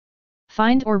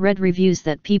Find or read reviews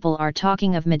that people are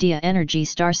talking of Midea Energy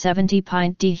Star 70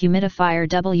 Pint Dehumidifier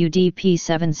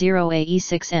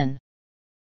WDP70AE6N.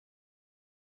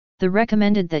 The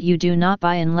recommended that you do not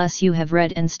buy unless you have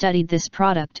read and studied this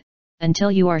product, until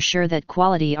you are sure that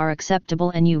quality are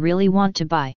acceptable and you really want to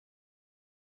buy.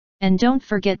 And don't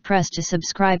forget press to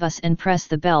subscribe us and press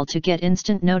the bell to get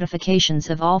instant notifications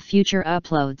of all future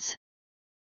uploads.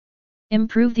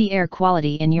 Improve the air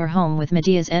quality in your home with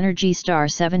Midea's Energy Star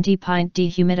 70 Pint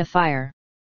Dehumidifier.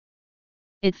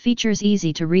 It features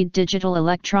easy-to-read digital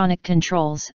electronic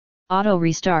controls, auto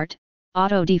restart,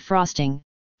 auto defrosting,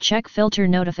 check filter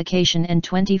notification and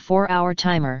 24-hour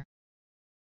timer.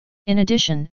 In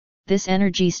addition, this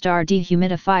Energy Star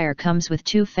dehumidifier comes with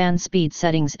 2 fan speed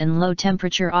settings and low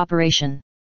temperature operation.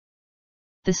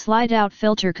 The slide-out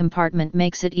filter compartment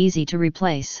makes it easy to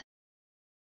replace.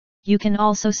 You can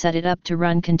also set it up to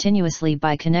run continuously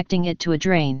by connecting it to a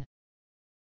drain.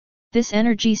 This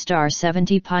Energy Star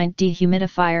 70 Pint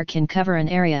dehumidifier can cover an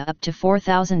area up to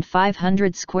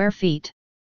 4,500 square feet.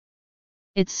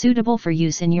 It's suitable for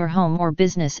use in your home or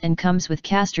business and comes with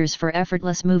castors for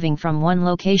effortless moving from one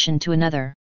location to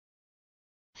another.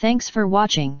 Thanks for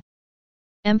watching.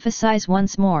 Emphasize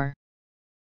once more.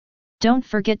 Don't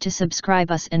forget to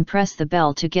subscribe us and press the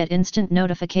bell to get instant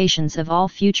notifications of all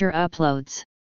future uploads.